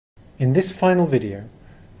In this final video,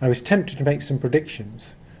 I was tempted to make some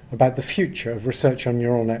predictions about the future of research on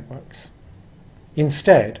neural networks.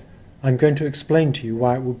 Instead, I'm going to explain to you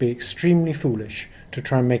why it would be extremely foolish to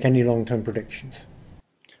try and make any long-term predictions.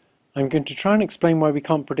 I'm going to try and explain why we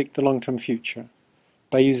can't predict the long-term future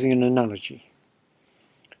by using an analogy.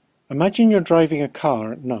 Imagine you're driving a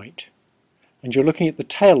car at night and you're looking at the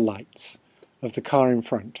tail lights of the car in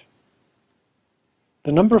front.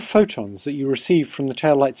 The number of photons that you receive from the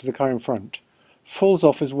tail lights of the car in front falls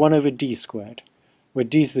off as 1 over d squared, where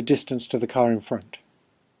d is the distance to the car in front.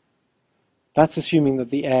 That's assuming that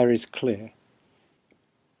the air is clear.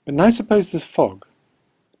 But now suppose there's fog.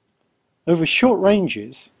 Over short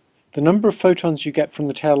ranges, the number of photons you get from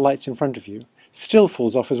the tail lights in front of you still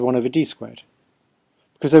falls off as 1 over d squared,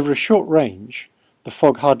 because over a short range, the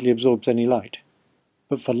fog hardly absorbs any light.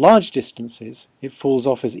 But for large distances, it falls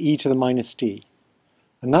off as e to the minus d.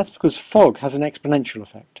 And that's because fog has an exponential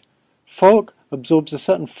effect. Fog absorbs a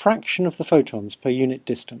certain fraction of the photons per unit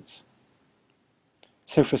distance.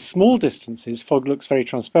 So for small distances, fog looks very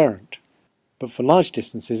transparent, but for large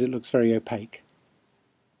distances, it looks very opaque.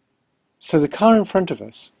 So the car in front of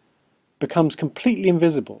us becomes completely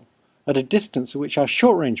invisible at a distance at which our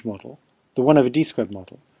short-range model, the 1 over d squared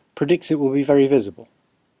model, predicts it will be very visible.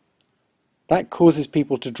 That causes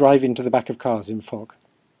people to drive into the back of cars in fog.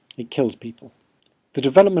 It kills people. The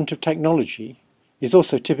development of technology is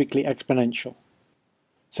also typically exponential.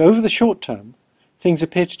 So over the short term, things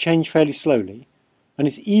appear to change fairly slowly, and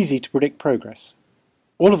it's easy to predict progress.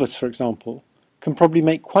 All of us, for example, can probably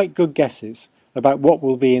make quite good guesses about what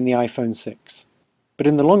will be in the iPhone 6. But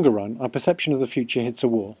in the longer run, our perception of the future hits a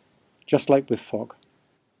wall, just like with fog.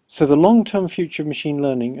 So the long-term future of machine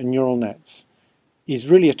learning and neural nets is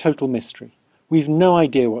really a total mystery. We've no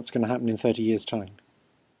idea what's going to happen in 30 years' time.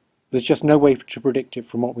 There's just no way to predict it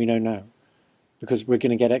from what we know now, because we're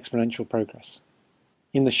going to get exponential progress.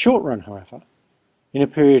 In the short run, however, in a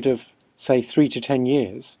period of, say, 3 to 10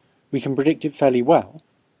 years, we can predict it fairly well,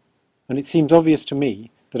 and it seems obvious to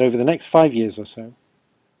me that over the next 5 years or so,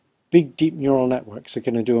 big deep neural networks are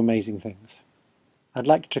going to do amazing things. I'd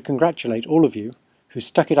like to congratulate all of you who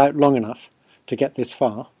stuck it out long enough to get this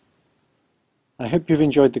far. I hope you've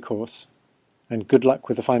enjoyed the course, and good luck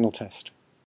with the final test.